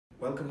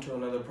Welcome to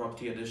another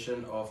property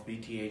edition of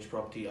BTH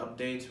Property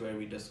Updates, where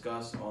we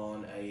discuss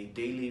on a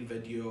daily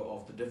video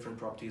of the different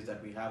properties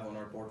that we have on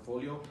our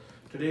portfolio.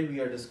 Today we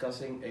are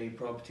discussing a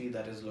property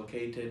that is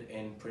located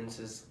in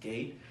Princess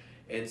Gate.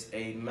 It's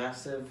a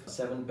massive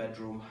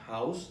 7-bedroom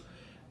house.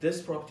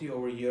 This property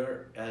over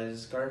here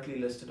is currently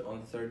listed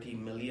on 30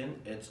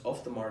 million. It's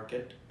off the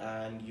market,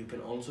 and you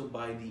can also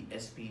buy the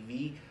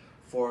SPV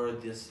for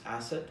this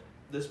asset.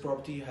 This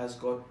property has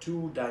got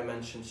two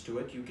dimensions to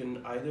it. You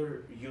can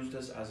either use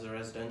this as a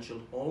residential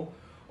home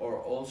or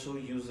also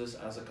use this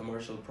as a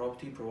commercial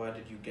property,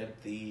 provided you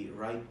get the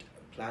right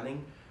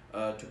planning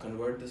to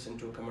convert this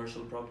into a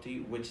commercial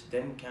property, which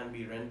then can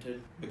be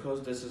rented.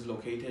 Because this is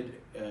located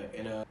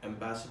in an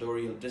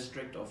ambassadorial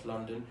district of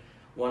London,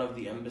 one of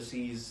the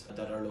embassies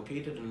that are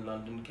located in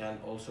London can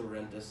also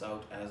rent this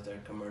out as their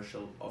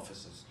commercial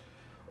offices.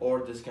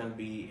 Or this can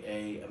be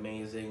an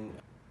amazing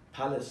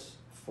palace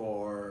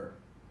for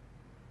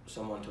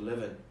someone to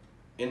live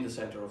in the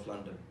center of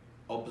London,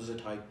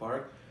 opposite Hyde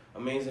Park.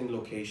 Amazing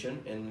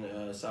location in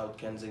South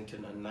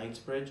Kensington and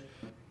Knightsbridge.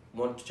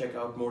 Want to check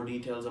out more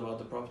details about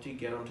the property?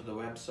 Get onto the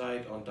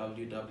website on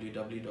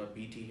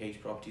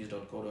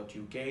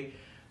www.bthproperties.co.uk.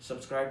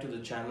 Subscribe to the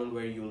channel,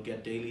 where you will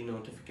get daily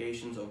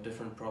notifications of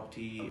different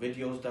property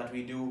videos that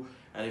we do.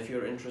 And if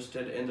you're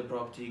interested in the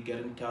property, get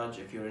in touch.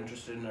 If you're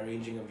interested in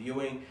arranging a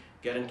viewing,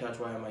 get in touch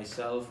via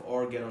myself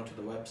or get onto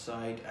the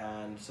website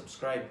and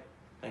subscribe.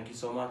 Thank you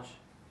so much.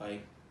 Bye.